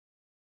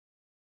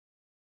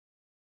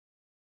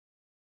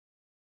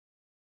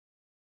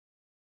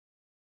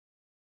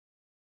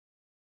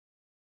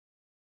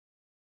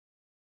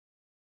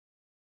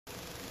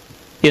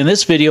In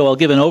this video, I'll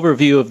give an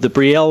overview of the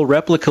Briel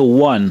Replica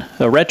 1,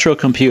 a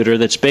retrocomputer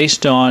that's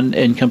based on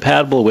and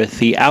compatible with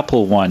the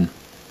Apple 1.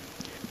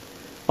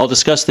 I'll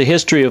discuss the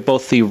history of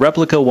both the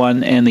Replica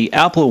 1 and the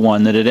Apple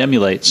 1 that it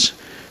emulates.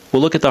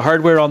 We'll look at the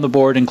hardware on the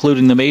board,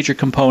 including the major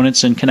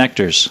components and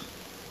connectors.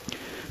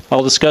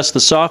 I'll discuss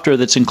the software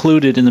that's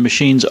included in the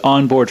machine's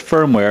onboard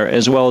firmware,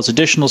 as well as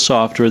additional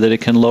software that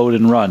it can load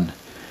and run.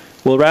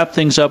 We'll wrap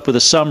things up with a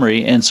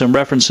summary and some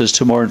references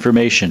to more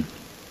information.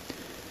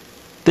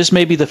 This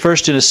may be the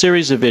first in a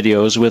series of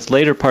videos, with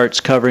later parts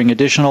covering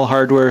additional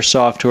hardware,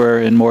 software,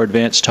 and more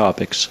advanced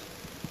topics.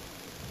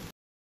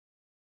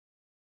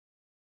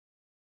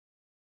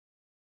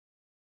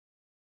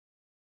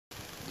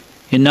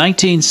 In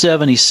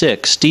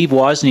 1976, Steve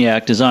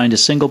Wozniak designed a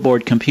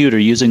single-board computer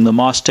using the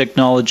MOS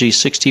Technology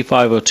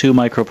 6502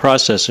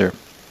 microprocessor.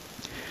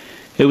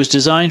 It was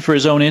designed for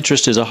his own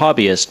interest as a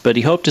hobbyist, but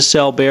he hoped to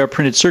sell bare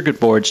printed circuit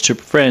boards to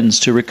friends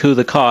to recoup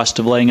the cost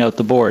of laying out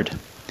the board.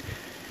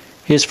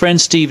 His friend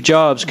Steve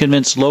Jobs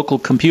convinced local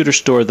computer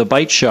store The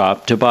Byte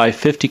Shop to buy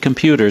 50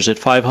 computers at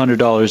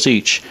 $500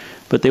 each,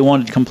 but they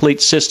wanted complete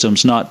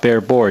systems, not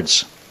bare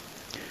boards.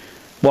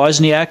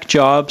 Wozniak,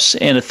 Jobs,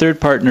 and a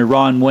third partner,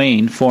 Ron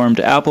Wayne, formed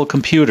Apple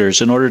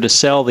Computers in order to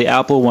sell the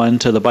Apple I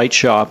to The Byte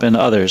Shop and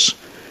others.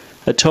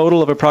 A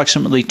total of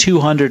approximately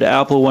 200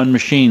 Apple I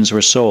machines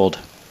were sold.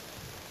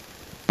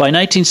 By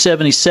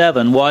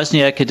 1977,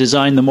 Wozniak had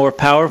designed the more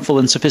powerful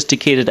and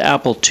sophisticated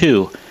Apple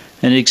II,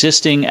 and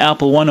existing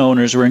Apple I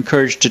owners were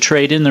encouraged to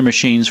trade in their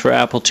machines for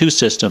Apple II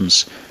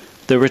systems.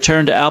 The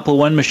returned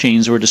Apple I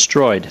machines were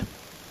destroyed.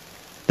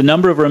 The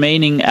number of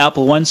remaining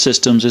Apple I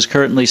systems is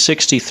currently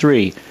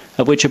 63,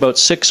 of which about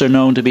 6 are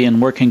known to be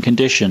in working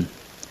condition.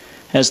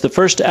 As the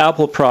first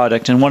Apple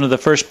product and one of the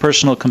first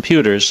personal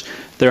computers,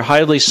 they're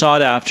highly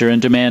sought after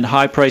and demand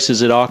high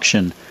prices at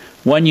auction,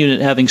 one unit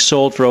having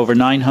sold for over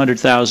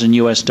 $900,000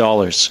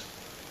 US.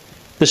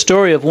 The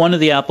story of one of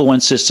the Apple I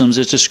systems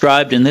is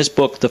described in this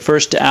book, The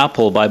First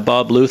Apple by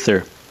Bob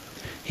Luther.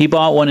 He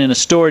bought one in a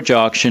storage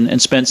auction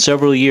and spent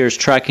several years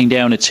tracking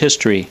down its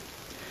history.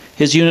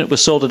 His unit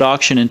was sold at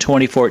auction in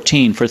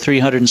 2014 for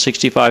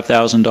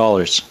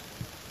 $365,000.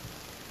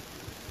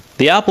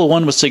 The Apple I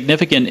was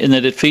significant in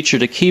that it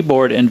featured a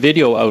keyboard and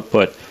video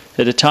output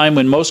at a time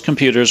when most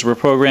computers were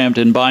programmed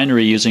in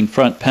binary using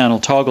front panel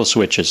toggle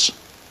switches.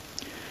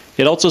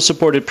 It also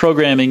supported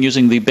programming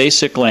using the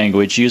BASIC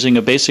language, using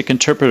a BASIC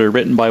interpreter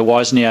written by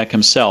Wozniak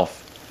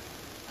himself.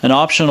 An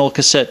optional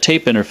cassette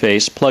tape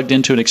interface plugged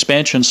into an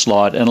expansion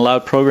slot and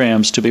allowed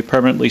programs to be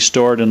permanently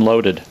stored and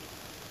loaded.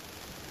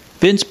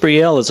 Vince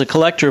Briel is a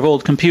collector of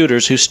old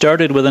computers who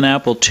started with an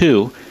Apple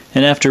II,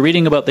 and after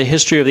reading about the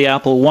history of the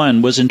Apple I,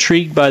 was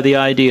intrigued by the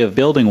idea of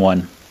building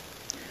one.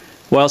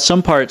 While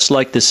some parts,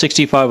 like the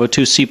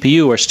 6502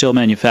 CPU, are still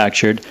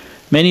manufactured,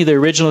 many of the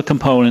original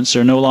components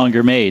are no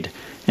longer made,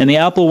 and the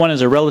Apple I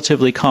is a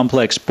relatively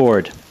complex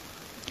board.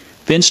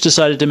 Vince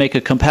decided to make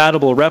a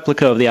compatible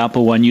replica of the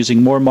Apple I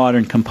using more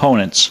modern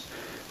components.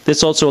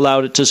 This also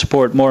allowed it to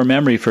support more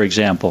memory, for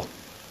example.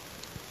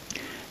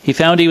 He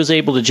found he was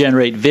able to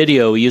generate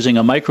video using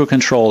a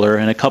microcontroller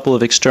and a couple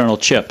of external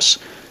chips,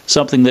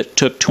 something that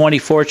took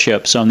 24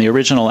 chips on the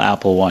original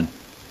Apple I.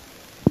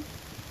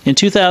 In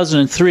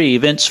 2003,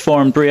 Vince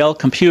formed Briel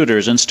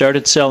Computers and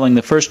started selling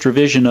the first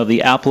revision of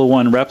the Apple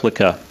I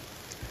replica.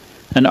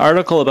 An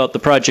article about the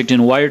project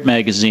in Wired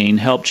magazine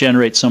helped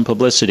generate some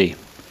publicity.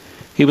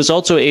 He was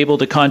also able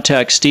to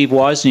contact Steve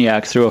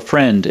Wozniak through a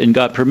friend and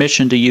got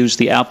permission to use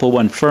the Apple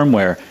I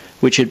firmware,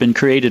 which had been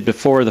created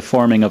before the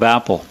forming of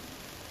Apple.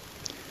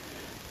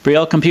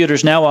 Briel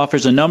Computers now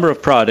offers a number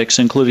of products,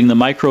 including the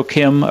Micro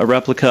Kim, a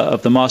replica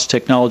of the MOS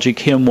Technology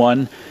Kim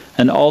 1,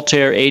 an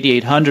Altair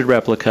 8800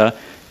 replica,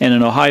 and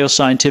an Ohio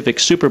Scientific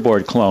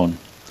Superboard clone.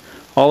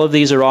 All of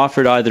these are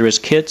offered either as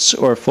kits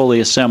or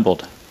fully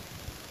assembled.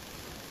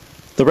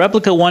 The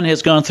Replica 1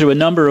 has gone through a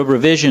number of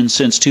revisions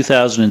since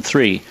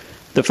 2003.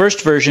 The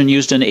first version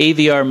used an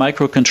AVR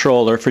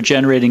microcontroller for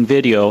generating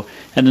video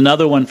and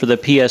another one for the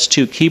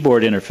PS2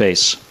 keyboard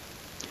interface.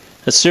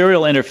 A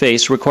serial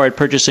interface required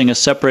purchasing a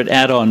separate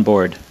add-on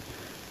board.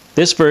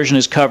 This version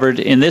is covered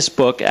in this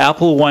book,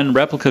 Apple I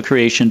Replica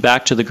Creation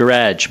Back to the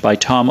Garage by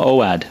Tom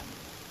Owad.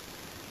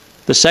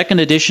 The second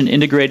edition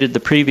integrated the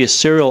previous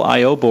serial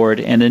I/O board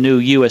and a new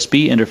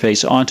USB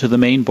interface onto the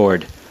main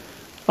board.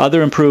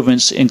 Other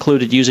improvements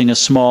included using a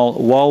small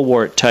wall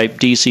wart type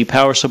DC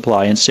power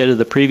supply instead of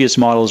the previous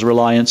model's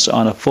reliance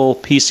on a full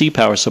PC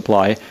power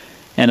supply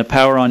and a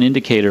power-on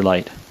indicator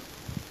light.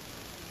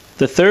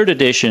 The third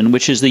edition,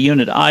 which is the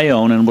unit I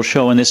own and will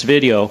show in this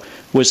video,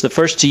 was the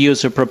first to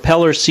use a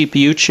propeller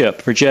CPU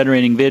chip for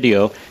generating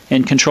video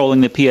and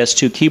controlling the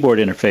PS2 keyboard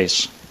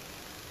interface.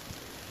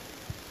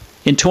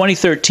 In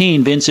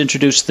 2013, Vince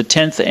introduced the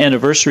 10th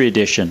Anniversary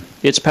Edition.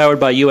 It's powered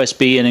by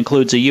USB and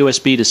includes a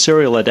USB to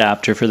serial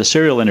adapter for the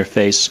serial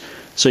interface,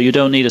 so you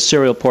don't need a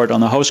serial port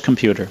on the host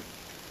computer.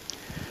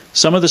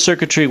 Some of the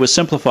circuitry was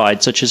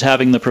simplified, such as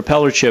having the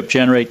propeller chip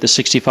generate the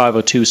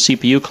 6502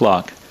 CPU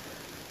clock.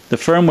 The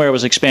firmware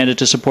was expanded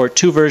to support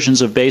two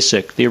versions of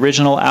BASIC, the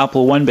original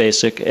Apple I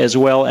BASIC as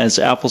well as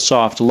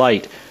AppleSoft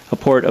Lite, a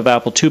port of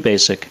Apple II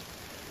BASIC.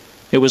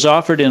 It was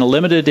offered in a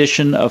limited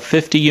edition of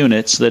 50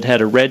 units that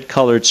had a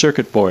red-colored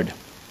circuit board.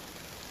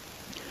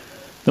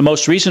 The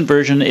most recent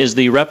version is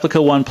the Replica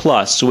 1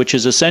 Plus, which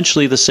is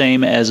essentially the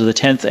same as the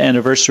 10th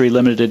Anniversary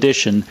Limited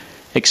Edition,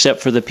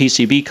 except for the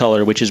PCB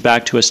color, which is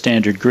back to a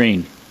standard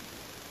green.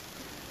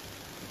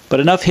 But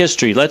enough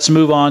history, let's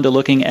move on to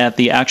looking at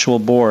the actual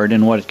board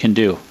and what it can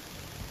do.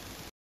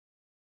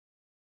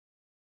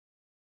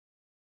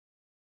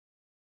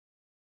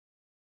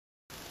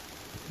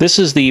 This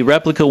is the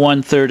Replica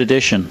 1 3rd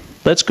Edition.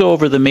 Let's go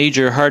over the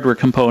major hardware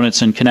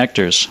components and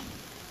connectors.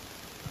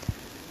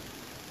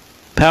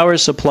 Power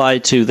is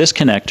supplied to this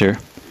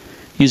connector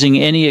using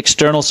any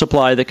external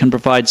supply that can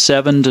provide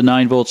 7 to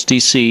 9 volts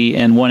DC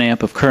and 1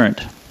 amp of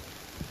current.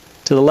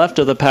 To the left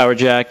of the power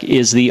jack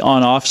is the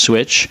on-off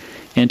switch,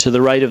 and to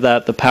the right of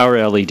that the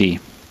power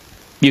LED.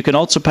 You can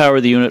also power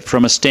the unit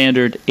from a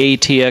standard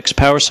ATX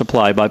power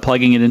supply by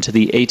plugging it into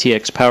the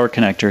ATX power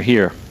connector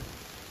here.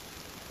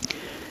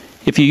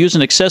 If you use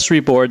an accessory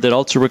board that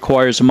also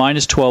requires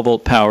minus 12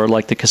 volt power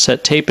like the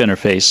cassette tape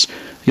interface,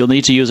 you'll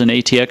need to use an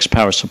ATX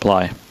power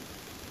supply.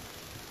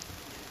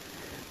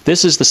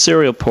 This is the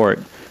serial port,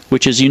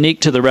 which is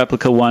unique to the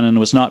Replica 1 and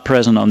was not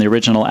present on the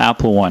original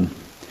Apple I.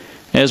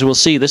 As we'll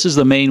see, this is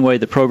the main way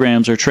the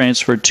programs are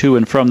transferred to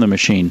and from the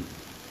machine.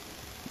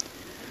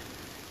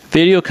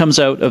 Video comes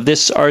out of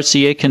this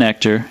RCA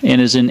connector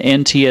and is in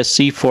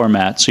NTSC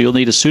format, so you'll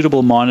need a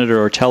suitable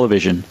monitor or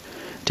television.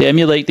 To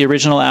emulate the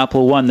original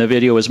Apple I, the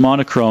video is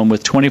monochrome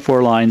with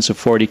 24 lines of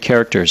 40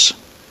 characters.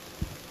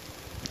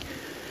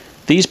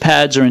 These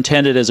pads are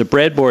intended as a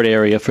breadboard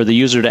area for the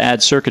user to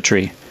add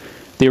circuitry.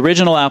 The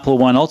original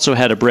Apple I also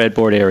had a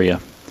breadboard area.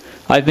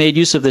 I've made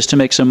use of this to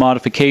make some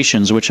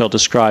modifications, which I'll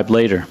describe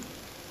later.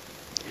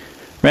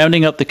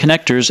 Rounding up the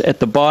connectors, at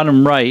the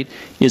bottom right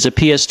is a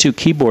PS2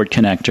 keyboard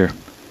connector.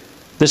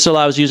 This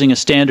allows using a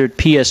standard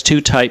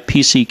PS2 type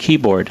PC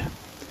keyboard.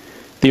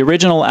 The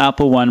original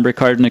Apple I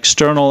required an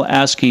external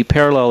ASCII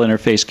parallel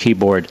interface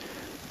keyboard.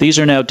 These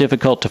are now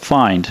difficult to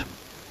find.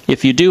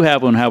 If you do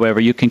have one, however,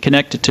 you can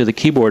connect it to the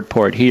keyboard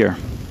port here.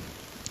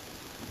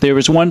 There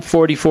is one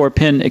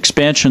 44-pin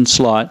expansion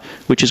slot,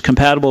 which is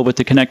compatible with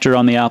the connector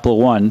on the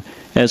Apple I,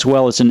 as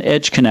well as an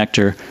edge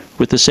connector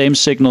with the same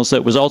signals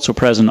that was also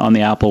present on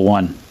the Apple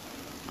I.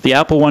 The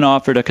Apple I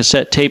offered a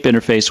cassette tape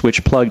interface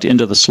which plugged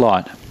into the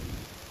slot.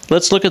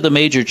 Let's look at the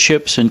major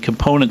chips and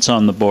components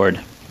on the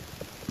board.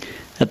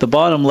 At the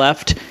bottom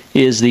left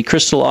is the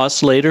crystal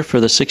oscillator for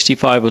the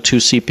 6502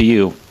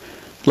 CPU.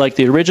 Like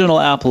the original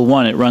Apple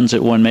I, it runs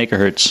at 1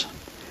 MHz.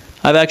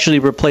 I've actually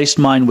replaced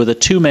mine with a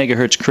 2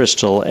 MHz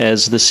crystal,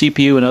 as the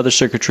CPU and other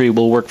circuitry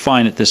will work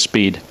fine at this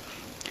speed.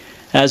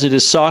 As it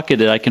is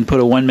socketed, I can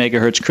put a 1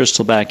 MHz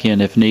crystal back in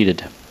if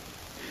needed.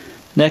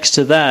 Next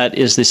to that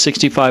is the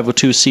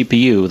 6502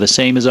 CPU, the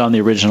same as on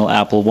the original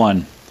Apple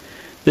I.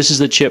 This is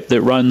the chip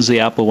that runs the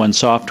Apple I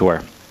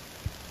software.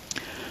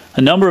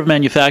 A number of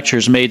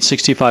manufacturers made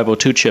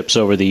 6502 chips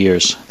over the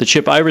years. The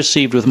chip I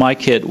received with my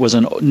kit was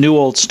a new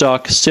old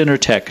stock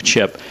Synertec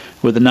chip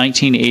with a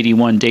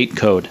 1981 date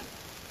code.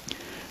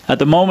 At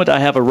the moment I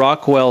have a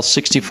Rockwell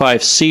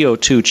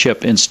 65C02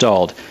 chip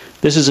installed.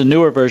 This is a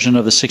newer version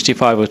of the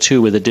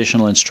 6502 with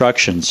additional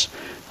instructions.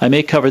 I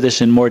may cover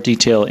this in more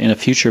detail in a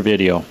future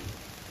video.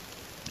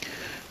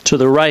 To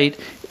the right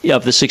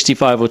of the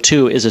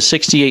 6502 is a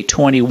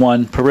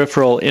 6821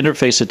 peripheral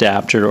interface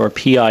adapter, or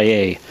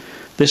PIA.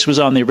 This was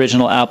on the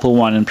original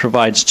Apple I and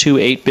provides two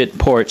 8-bit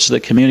ports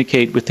that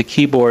communicate with the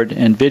keyboard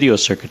and video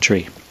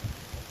circuitry.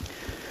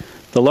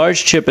 The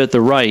large chip at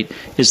the right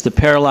is the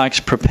Parallax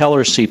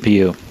Propeller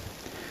CPU.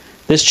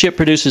 This chip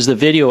produces the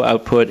video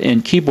output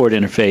and keyboard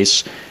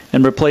interface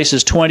and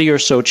replaces 20 or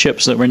so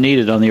chips that were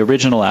needed on the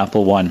original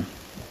Apple I.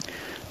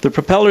 The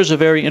Propeller is a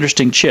very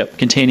interesting chip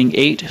containing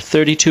 8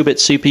 32-bit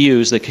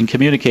CPUs that can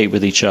communicate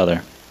with each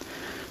other.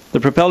 The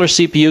Propeller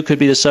CPU could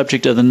be the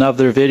subject of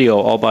another video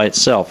all by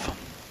itself.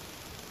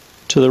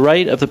 To the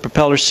right of the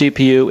Propeller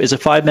CPU is a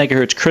 5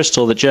 MHz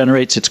crystal that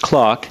generates its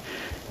clock,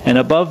 and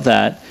above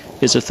that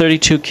is a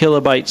 32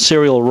 kilobyte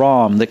serial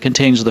ROM that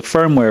contains the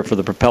firmware for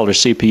the Propeller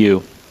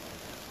CPU.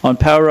 On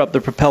power up,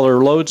 the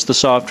Propeller loads the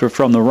software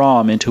from the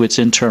ROM into its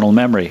internal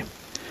memory.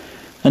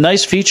 A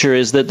nice feature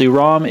is that the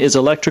ROM is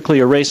electrically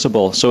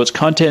erasable, so its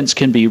contents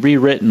can be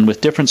rewritten with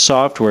different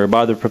software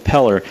by the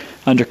Propeller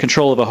under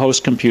control of a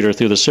host computer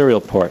through the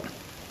serial port.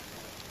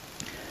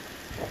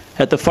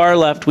 At the far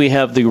left we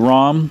have the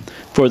ROM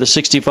for the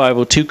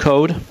 6502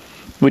 code,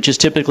 which is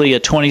typically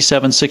a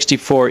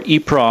 2764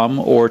 EEPROM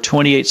or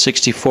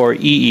 2864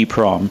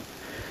 EEPROM.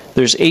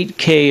 There's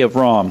 8K of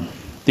ROM.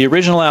 The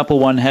original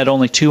Apple I had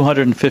only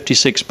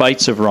 256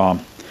 bytes of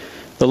ROM.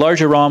 The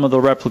larger ROM of the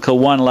Replica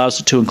 1 allows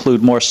it to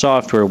include more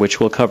software, which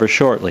we'll cover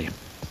shortly.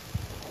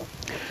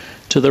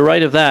 To the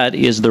right of that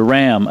is the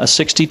RAM, a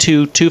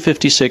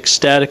 62-256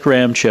 static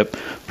RAM chip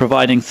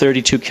providing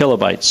 32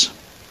 kilobytes.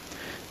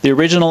 The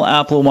original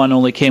Apple I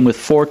only came with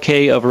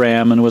 4K of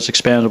RAM and was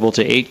expandable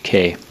to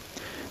 8K.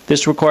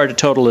 This required a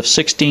total of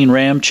 16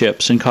 RAM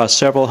chips and cost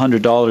several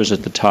 $100s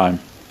at the time.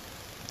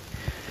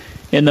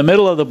 In the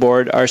middle of the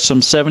board are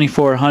some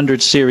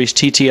 7400 series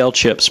TTL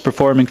chips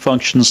performing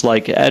functions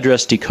like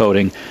address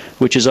decoding,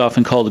 which is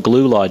often called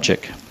glue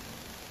logic.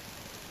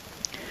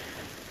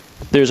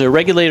 There's a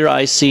regulator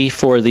IC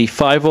for the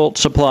 5-volt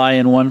supply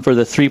and one for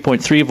the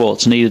 3.3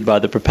 volts needed by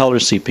the propeller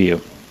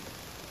CPU.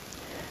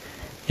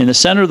 In the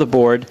center of the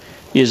board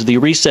is the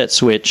reset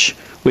switch,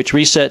 which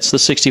resets the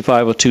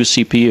 6502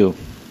 CPU.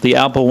 The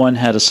Apple I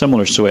had a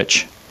similar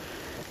switch.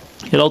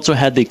 It also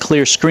had the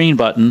clear screen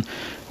button,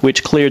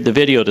 which cleared the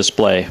video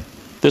display.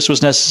 This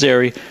was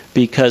necessary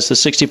because the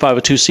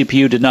 6502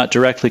 CPU did not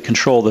directly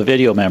control the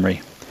video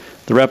memory.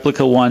 The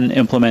Replica 1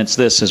 implements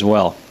this as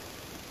well.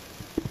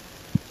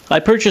 I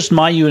purchased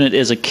my unit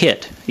as a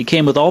kit. It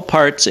came with all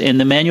parts and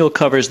the manual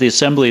covers the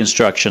assembly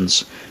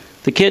instructions.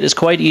 The kit is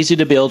quite easy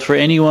to build for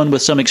anyone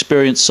with some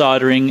experience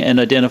soldering and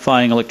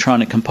identifying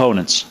electronic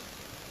components.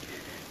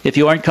 If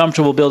you aren't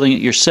comfortable building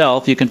it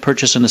yourself, you can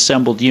purchase an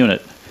assembled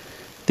unit.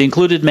 The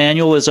included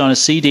manual is on a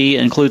CD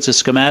and includes a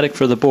schematic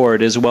for the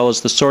board as well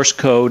as the source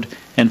code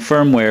and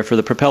firmware for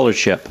the propeller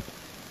chip.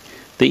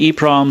 The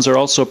EPROMs are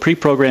also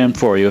pre-programmed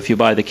for you if you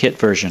buy the kit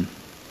version.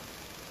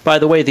 By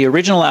the way, the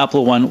original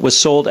Apple I was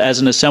sold as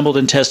an assembled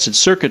and tested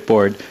circuit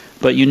board,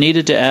 but you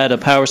needed to add a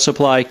power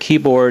supply,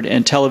 keyboard,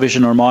 and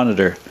television or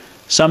monitor.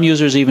 Some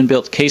users even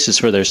built cases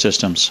for their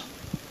systems.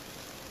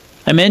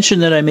 I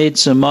mentioned that I made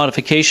some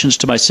modifications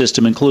to my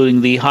system,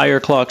 including the higher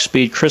clock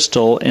speed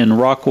crystal and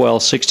Rockwell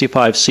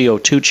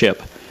 65CO2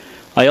 chip.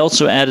 I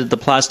also added the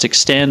plastic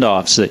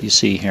standoffs that you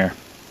see here.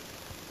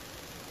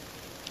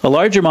 A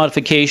larger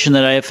modification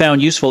that I have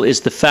found useful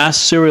is the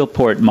fast serial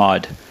port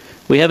mod.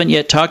 We haven't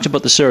yet talked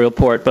about the serial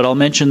port, but I'll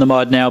mention the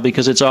mod now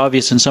because it's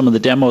obvious in some of the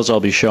demos I'll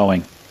be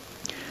showing.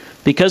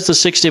 Because the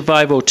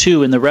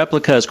 6502 in the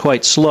Replica is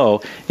quite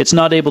slow, it's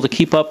not able to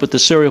keep up with the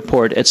serial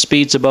port at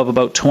speeds above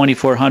about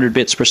 2400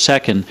 bits per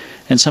second,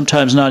 and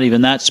sometimes not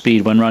even that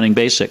speed when running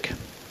BASIC.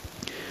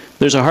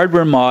 There's a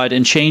hardware mod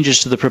and changes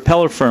to the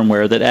propeller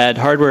firmware that add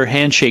hardware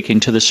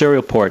handshaking to the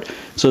serial port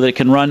so that it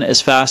can run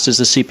as fast as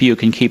the CPU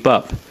can keep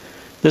up.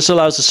 This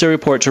allows the serial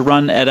port to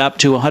run at up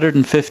to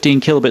 115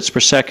 kilobits per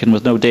second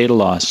with no data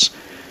loss.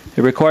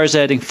 It requires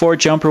adding 4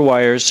 jumper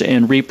wires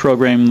and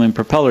reprogramming the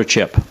propeller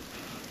chip.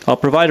 I'll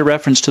provide a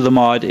reference to the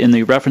mod in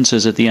the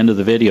references at the end of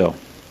the video.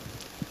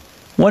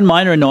 One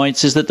minor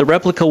annoyance is that the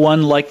Replica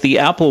 1, like the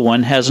Apple I,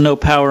 has no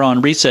power on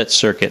reset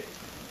circuit.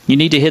 You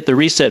need to hit the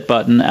reset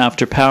button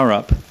after power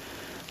up.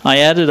 I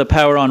added a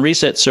power on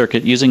reset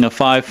circuit using a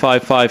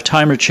 555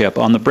 timer chip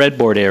on the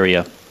breadboard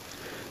area.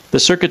 The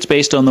circuit's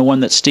based on the one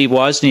that Steve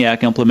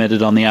Wozniak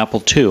implemented on the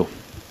Apple II.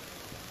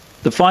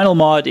 The final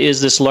mod is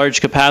this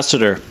large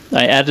capacitor.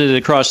 I added it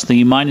across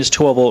the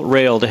 -12 volt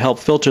rail to help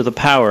filter the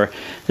power,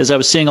 as I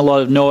was seeing a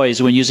lot of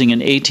noise when using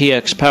an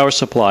ATX power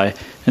supply,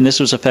 and this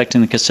was affecting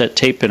the cassette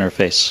tape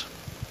interface.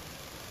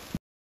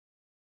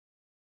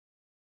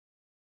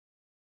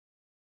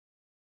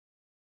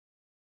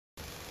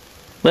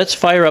 Let's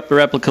fire up the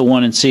Replica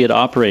 1 and see it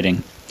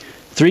operating.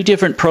 3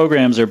 different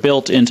programs are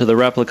built into the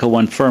Replica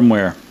 1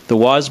 firmware: the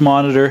Woz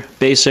Monitor,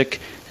 BASIC,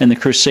 and the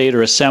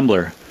Crusader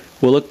Assembler.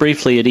 We'll look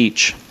briefly at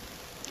each.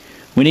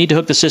 We need to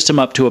hook the system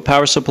up to a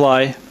power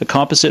supply, a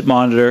composite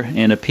monitor,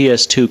 and a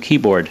PS2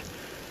 keyboard.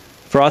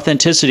 For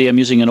authenticity, I'm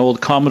using an old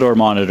Commodore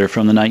monitor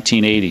from the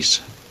 1980s.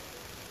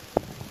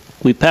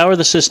 We power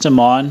the system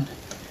on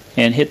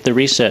and hit the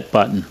reset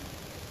button.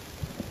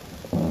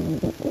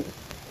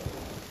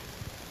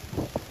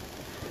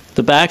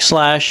 The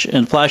backslash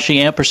and flashing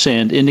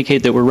ampersand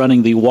indicate that we're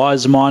running the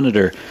Woz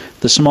Monitor,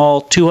 the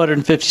small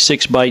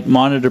 256-byte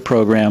monitor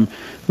program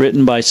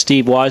written by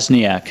Steve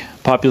Wozniak,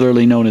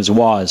 popularly known as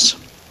Woz.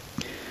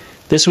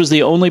 This was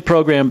the only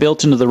program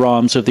built into the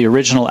ROMs of the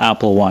original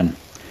Apple I.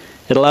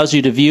 It allows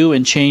you to view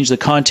and change the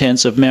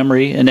contents of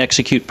memory and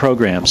execute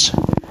programs.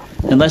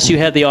 Unless you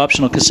had the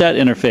optional cassette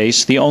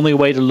interface, the only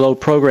way to load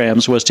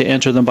programs was to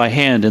enter them by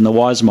hand in the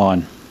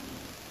WozMon.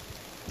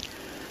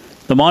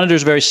 The monitor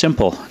is very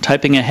simple.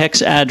 Typing a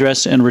hex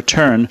address and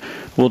return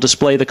will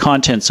display the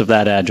contents of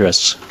that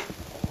address.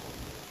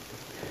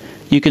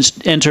 You can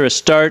enter a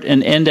start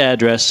and end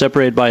address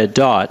separated by a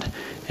dot,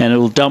 and it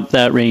will dump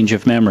that range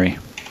of memory.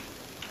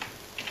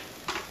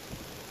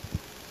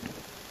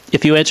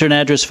 If you enter an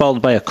address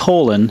followed by a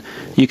colon,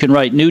 you can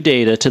write new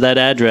data to that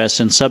address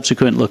in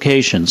subsequent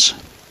locations.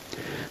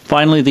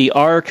 Finally, the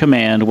R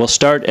command will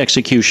start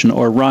execution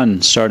or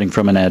run starting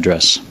from an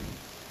address.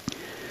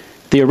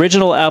 The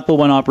original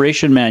Apple I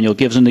operation manual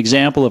gives an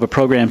example of a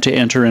program to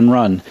enter and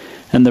run,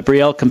 and the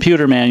Briel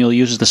computer manual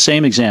uses the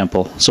same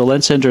example, so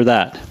let's enter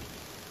that.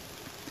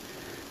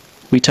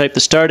 We type the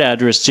start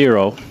address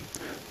 0,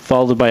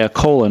 followed by a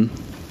colon,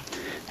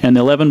 and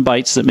the 11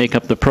 bytes that make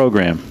up the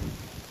program.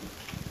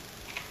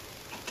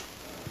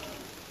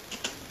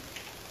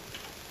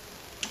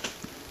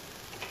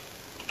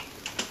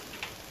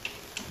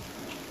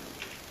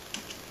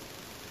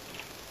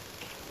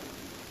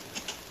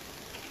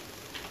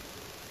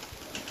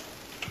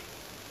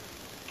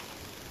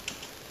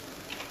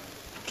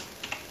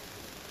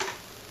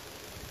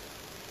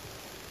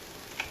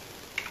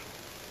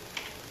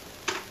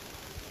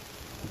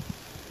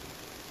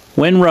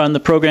 When run, the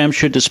program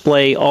should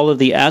display all of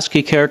the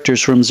ASCII characters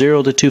from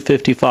 0 to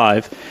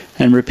 255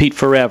 and repeat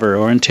forever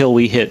or until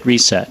we hit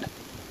reset.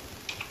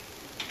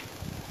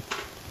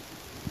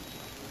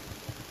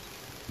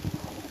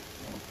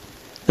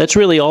 That's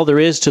really all there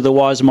is to the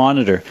WAS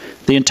monitor.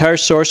 The entire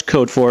source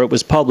code for it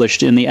was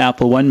published in the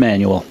Apple I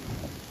manual.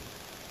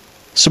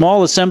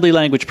 Small assembly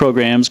language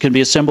programs can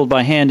be assembled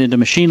by hand into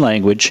machine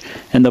language,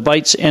 and the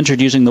bytes entered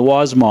using the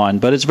WASMon,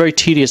 but it's very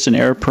tedious and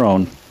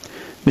error-prone.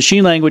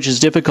 Machine language is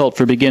difficult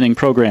for beginning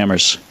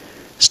programmers.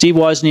 Steve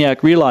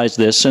Wozniak realized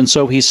this, and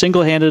so he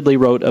single-handedly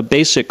wrote a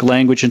BASIC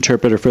language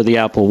interpreter for the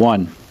Apple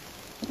I.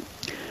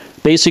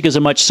 BASIC is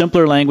a much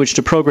simpler language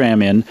to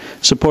program in,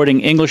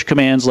 supporting English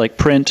commands like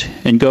print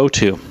and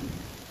goto.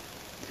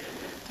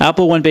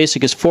 Apple I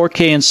BASIC is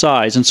 4K in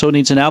size, and so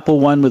needs an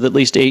Apple I with at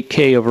least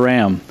 8K of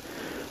RAM.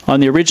 On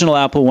the original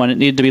Apple I, it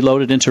needed to be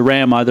loaded into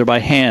RAM either by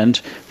hand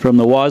from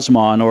the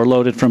WASMon or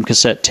loaded from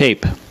cassette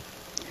tape.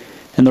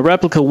 In the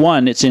Replica I,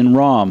 it's in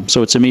ROM,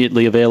 so it's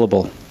immediately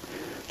available.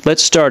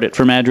 Let's start it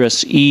from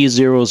address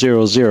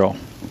E000.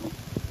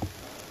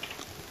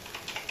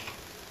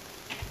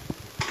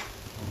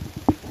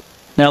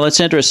 Now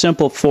let's enter a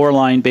simple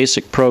 4-line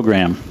BASIC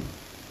program.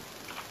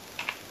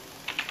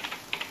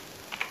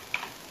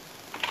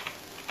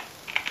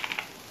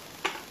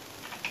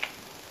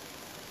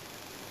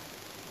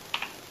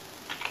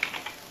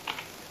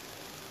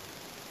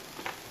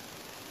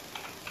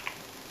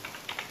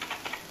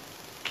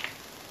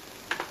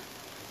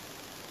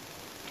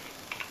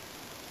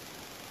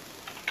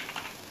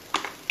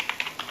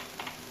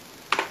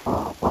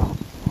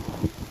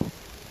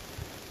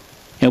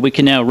 And we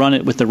can now run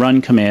it with the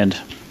run command.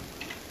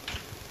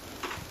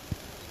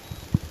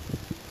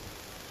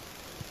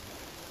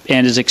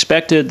 And as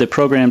expected, the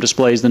program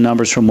displays the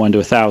numbers from 1 to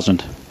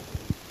 1,000.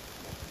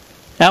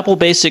 Apple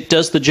BASIC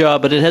does the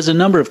job, but it has a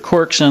number of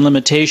quirks and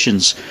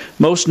limitations.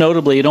 Most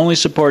notably, it only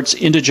supports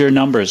integer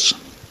numbers.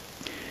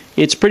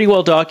 It's pretty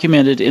well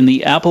documented in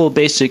the Apple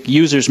BASIC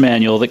User's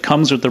Manual that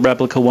comes with the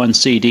Replica I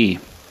CD.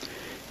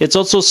 It's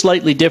also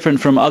slightly different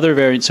from other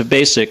variants of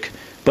BASIC,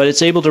 but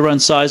it's able to run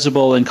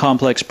sizable and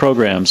complex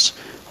programs.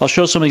 I'll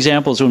show some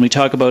examples when we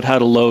talk about how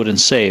to load and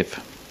save.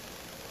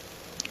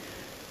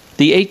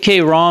 The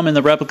 8K ROM in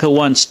the Replica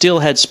I still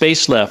had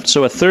space left,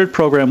 so a third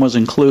program was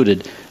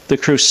included, the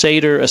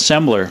Crusader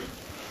Assembler.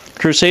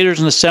 Crusader is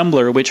an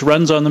assembler which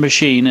runs on the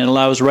machine and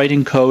allows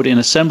writing code in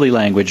assembly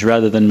language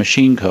rather than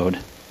machine code.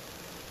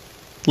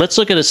 Let's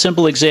look at a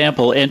simple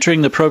example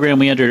entering the program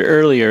we entered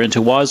earlier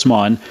into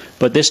WASMon,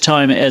 but this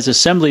time as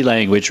assembly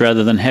language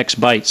rather than hex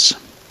bytes.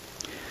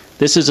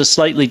 This is a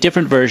slightly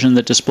different version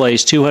that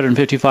displays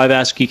 255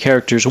 ASCII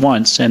characters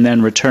once and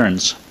then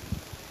returns.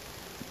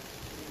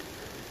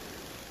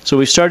 So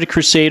we've started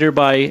Crusader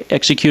by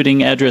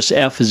executing address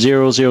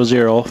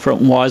F000 from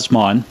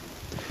WASMon,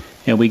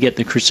 and we get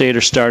the Crusader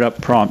startup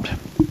prompt.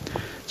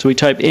 So we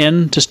type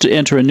in just to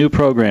enter a new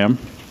program,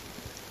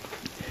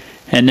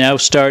 and now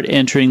start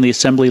entering the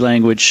assembly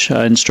language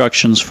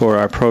instructions for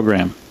our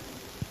program.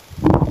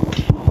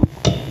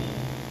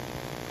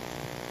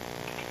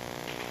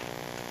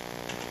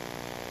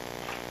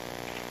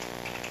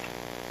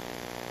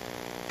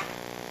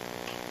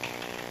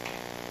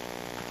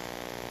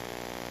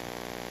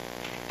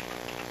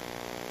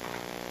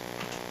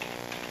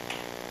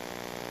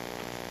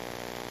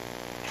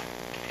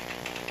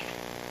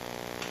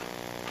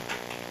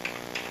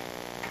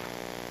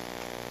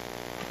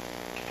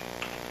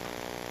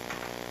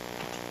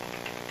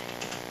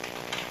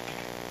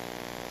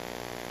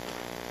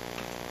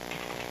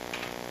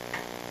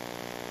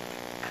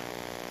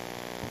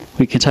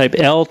 We can type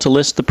L to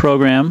list the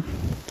program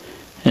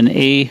and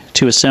A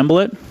to assemble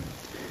it,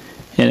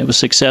 and it was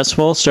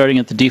successful, starting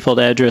at the default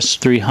address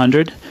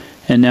 300,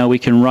 and now we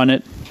can run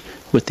it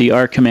with the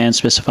R command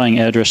specifying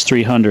address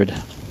 300.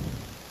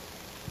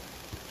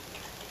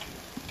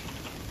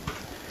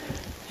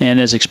 And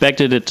as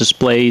expected, it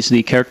displays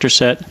the character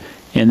set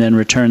and then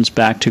returns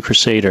back to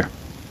Crusader.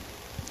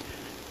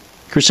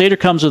 Crusader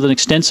comes with an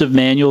extensive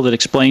manual that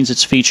explains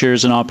its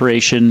features and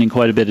operation in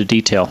quite a bit of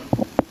detail.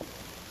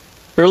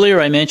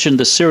 Earlier I mentioned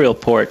the serial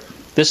port.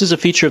 This is a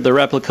feature of the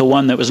Replica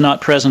I that was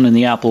not present in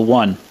the Apple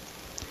I.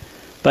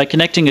 By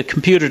connecting a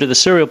computer to the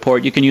serial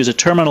port, you can use a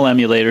terminal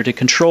emulator to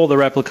control the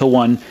Replica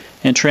I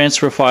and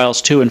transfer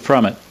files to and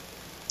from it.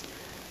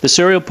 The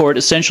serial port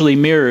essentially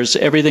mirrors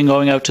everything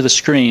going out to the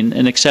screen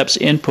and accepts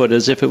input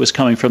as if it was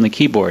coming from the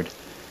keyboard.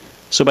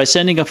 So by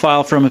sending a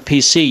file from a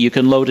PC, you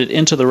can load it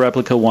into the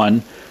Replica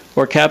I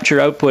or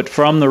capture output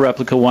from the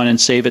Replica I and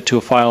save it to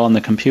a file on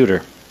the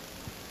computer.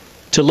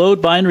 To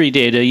load binary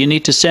data, you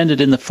need to send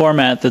it in the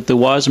format that the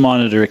WAS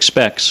monitor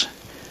expects.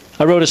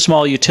 I wrote a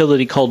small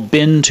utility called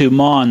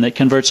bin2mon that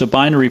converts a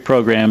binary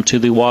program to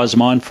the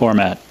WASMon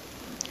format.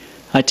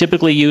 I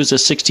typically use a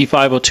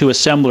 6502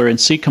 assembler and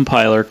C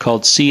compiler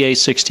called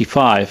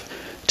CA65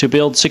 to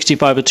build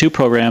 6502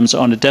 programs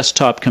on a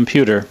desktop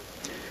computer,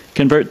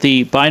 convert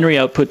the binary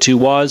output to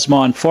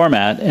WASMon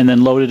format, and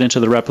then load it into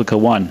the Replica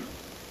I.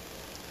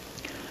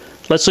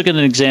 Let's look at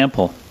an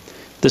example.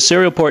 The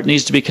serial port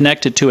needs to be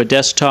connected to a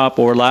desktop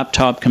or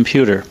laptop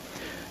computer.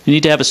 You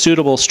need to have a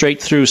suitable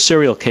straight-through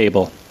serial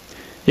cable.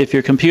 If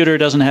your computer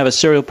doesn't have a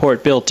serial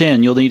port built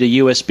in, you'll need a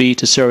USB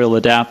to serial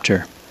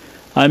adapter.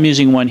 I'm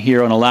using one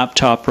here on a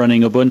laptop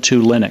running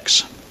Ubuntu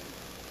Linux.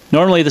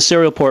 Normally the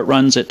serial port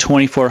runs at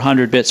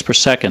 2400 bits per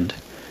second,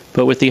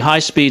 but with the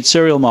high-speed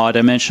serial mod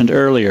I mentioned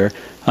earlier,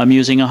 I'm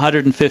using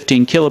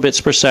 115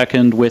 kilobits per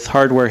second with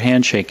hardware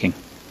handshaking.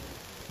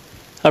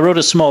 I wrote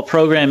a small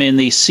program in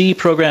the C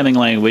programming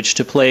language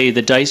to play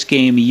the dice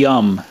game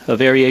Yum, a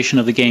variation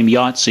of the game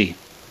Yahtzee.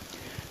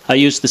 I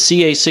used the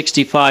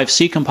CA65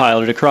 C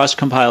compiler to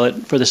cross-compile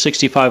it for the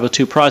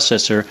 6502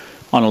 processor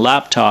on a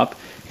laptop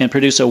and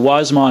produce a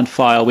Wasmon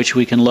file which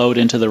we can load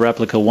into the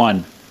Replica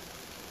 1.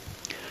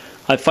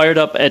 I fired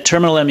up a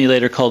terminal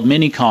emulator called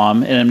Minicom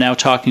and am now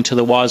talking to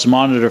the WAS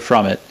monitor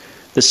from it,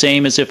 the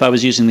same as if I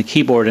was using the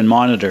keyboard and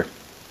monitor.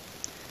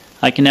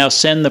 I can now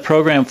send the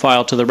program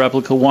file to the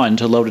Replica 1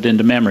 to load it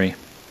into memory.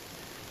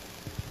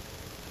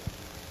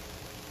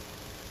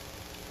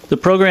 The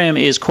program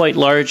is quite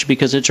large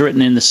because it's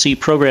written in the C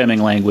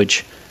programming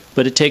language,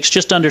 but it takes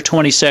just under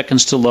 20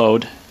 seconds to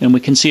load, and we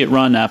can see it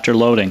run after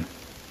loading.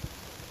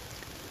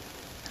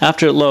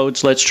 After it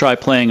loads, let's try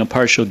playing a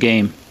partial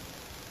game.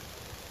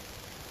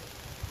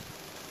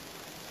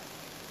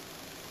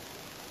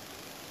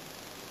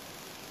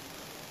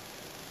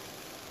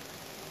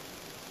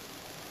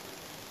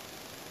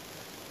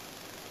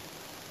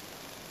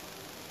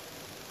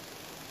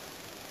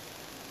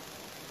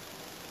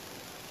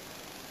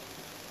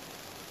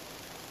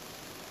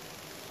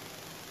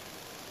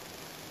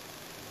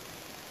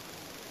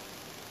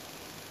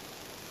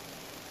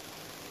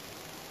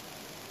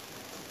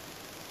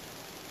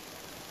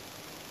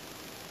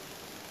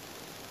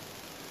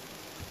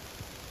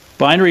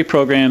 Binary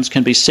programs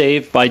can be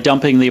saved by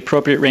dumping the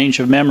appropriate range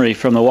of memory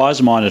from the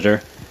WAS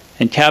monitor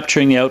and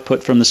capturing the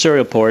output from the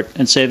serial port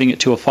and saving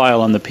it to a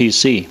file on the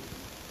PC.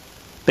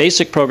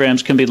 Basic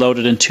programs can be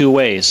loaded in two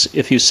ways.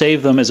 If you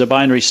save them as a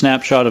binary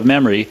snapshot of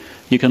memory,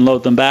 you can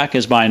load them back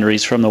as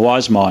binaries from the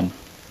Wasmon.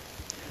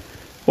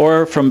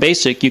 Or from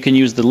BASIC, you can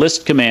use the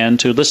list command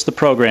to list the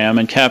program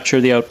and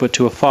capture the output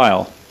to a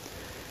file.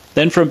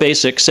 Then from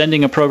BASIC,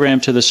 sending a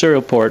program to the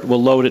serial port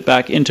will load it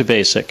back into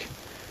BASIC.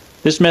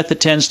 This method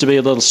tends to be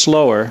a little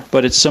slower,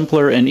 but it's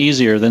simpler and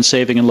easier than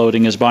saving and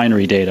loading as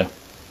binary data.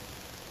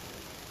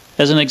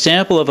 As an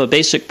example of a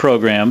basic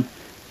program,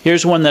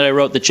 here's one that I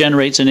wrote that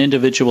generates an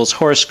individual's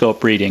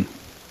horoscope reading.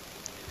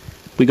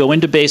 We go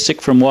into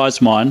BASIC from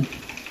Wasmon,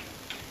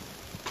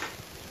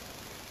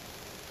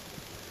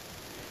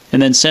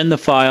 and then send the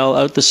file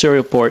out the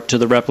serial port to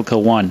the Replica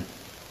 1.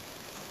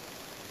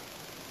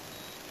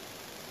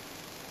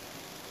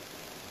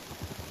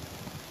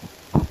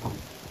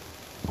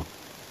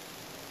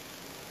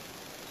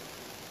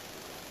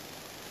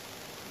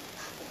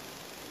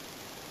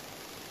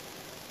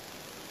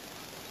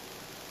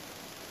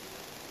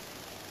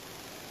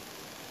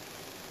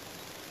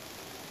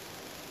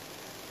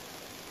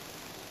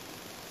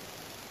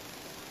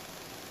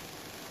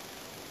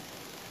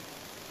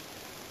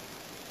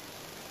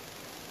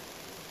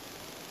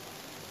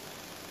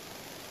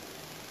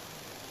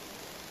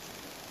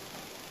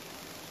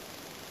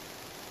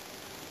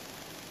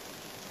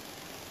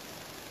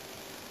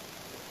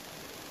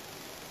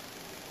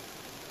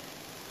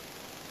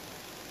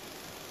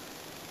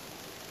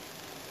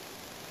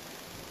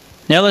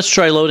 Now let's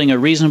try loading a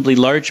reasonably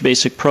large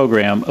BASIC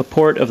program, a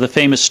port of the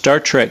famous Star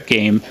Trek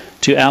game,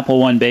 to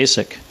Apple I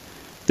BASIC.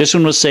 This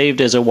one was saved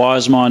as a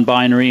Wasmon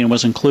binary and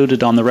was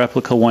included on the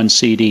Replica 1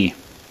 CD.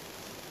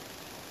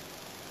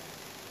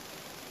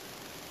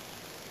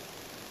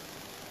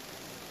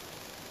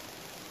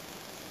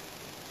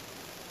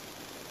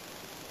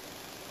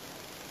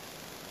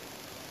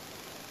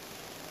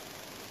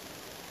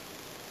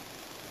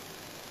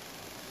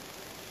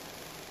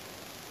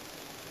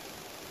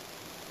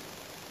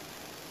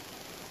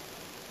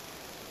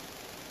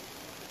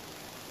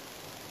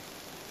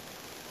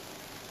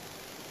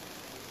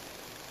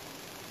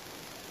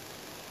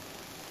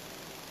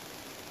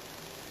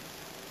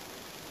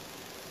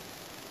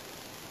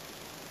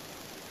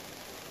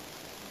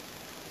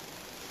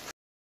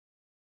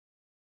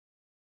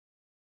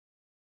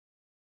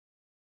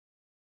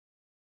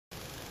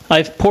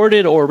 I've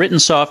ported or written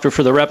software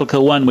for the Replica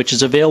 1 which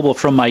is available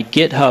from my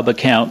GitHub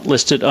account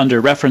listed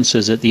under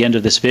References at the end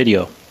of this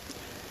video.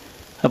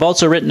 I've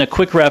also written a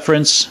quick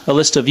reference, a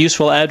list of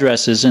useful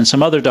addresses, and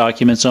some other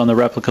documents on the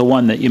Replica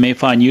 1 that you may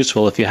find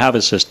useful if you have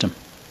a system.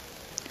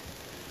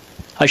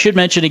 I should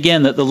mention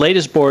again that the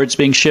latest boards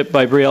being shipped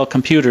by Briel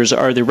Computers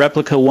are the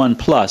Replica 1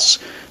 Plus,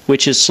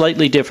 which is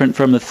slightly different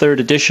from the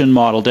 3rd edition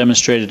model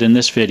demonstrated in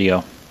this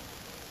video.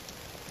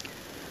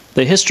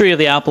 The history of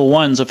the Apple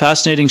I is a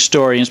fascinating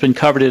story and has been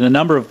covered in a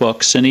number of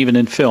books and even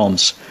in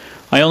films.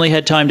 I only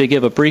had time to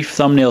give a brief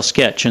thumbnail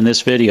sketch in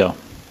this video.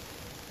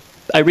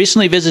 I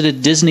recently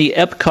visited Disney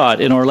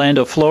Epcot in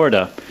Orlando,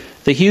 Florida.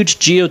 The huge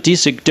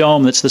geodesic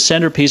dome that's the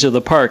centerpiece of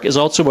the park is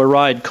also a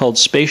ride called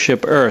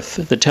Spaceship Earth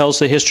that tells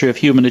the history of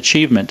human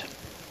achievement.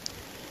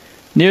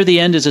 Near the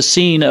end is a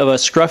scene of a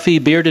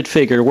scruffy, bearded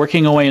figure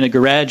working away in a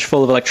garage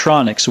full of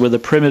electronics with a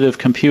primitive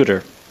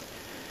computer.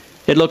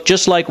 It looked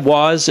just like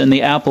Woz and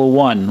the Apple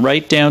I,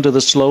 right down to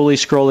the slowly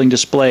scrolling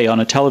display on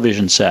a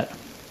television set.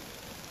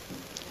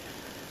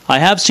 I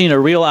have seen a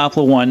real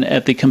Apple I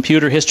at the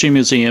Computer History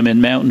Museum in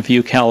Mountain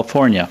View,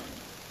 California.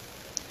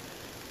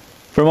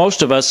 For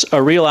most of us,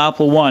 a real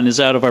Apple I is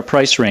out of our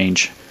price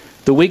range.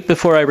 The week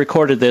before I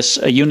recorded this,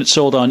 a unit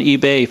sold on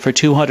eBay for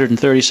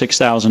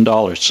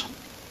 $236,000.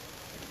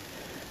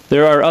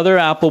 There are other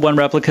Apple I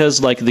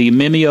replicas like the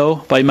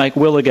Mimeo by Mike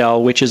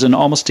Willigal, which is an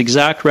almost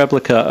exact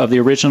replica of the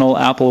original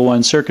Apple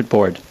I circuit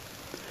board.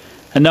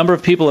 A number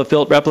of people have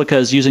built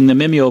replicas using the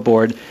Mimeo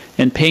board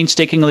and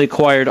painstakingly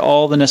acquired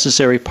all the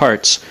necessary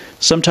parts,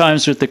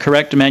 sometimes with the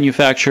correct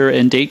manufacturer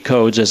and date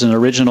codes as an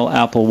original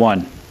Apple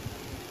I.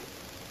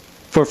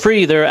 For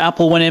free, there are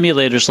Apple I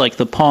emulators like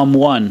the Palm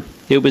One.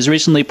 It was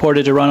recently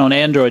ported to run on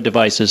Android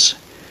devices.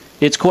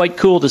 It's quite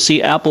cool to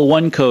see Apple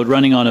I code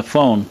running on a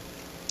phone.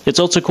 It's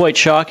also quite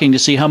shocking to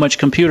see how much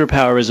computer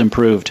power is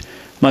improved.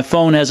 My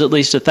phone has at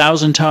least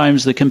 1,000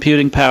 times the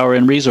computing power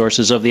and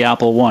resources of the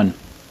Apple I.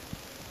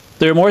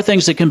 There are more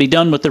things that can be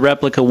done with the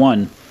Replica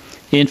I.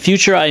 In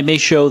future, I may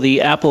show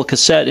the Apple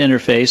cassette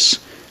interface,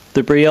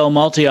 the Briel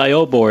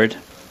multi-I/O board,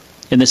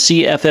 and the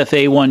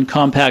CFFA1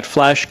 compact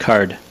flash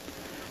card.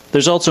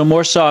 There's also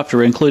more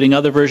software, including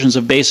other versions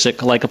of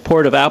BASIC, like a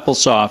port of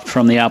AppleSoft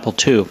from the Apple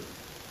II.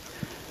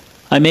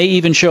 I may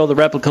even show the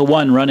Replica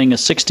I running a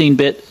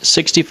 16-bit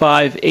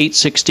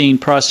 65-816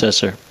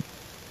 processor.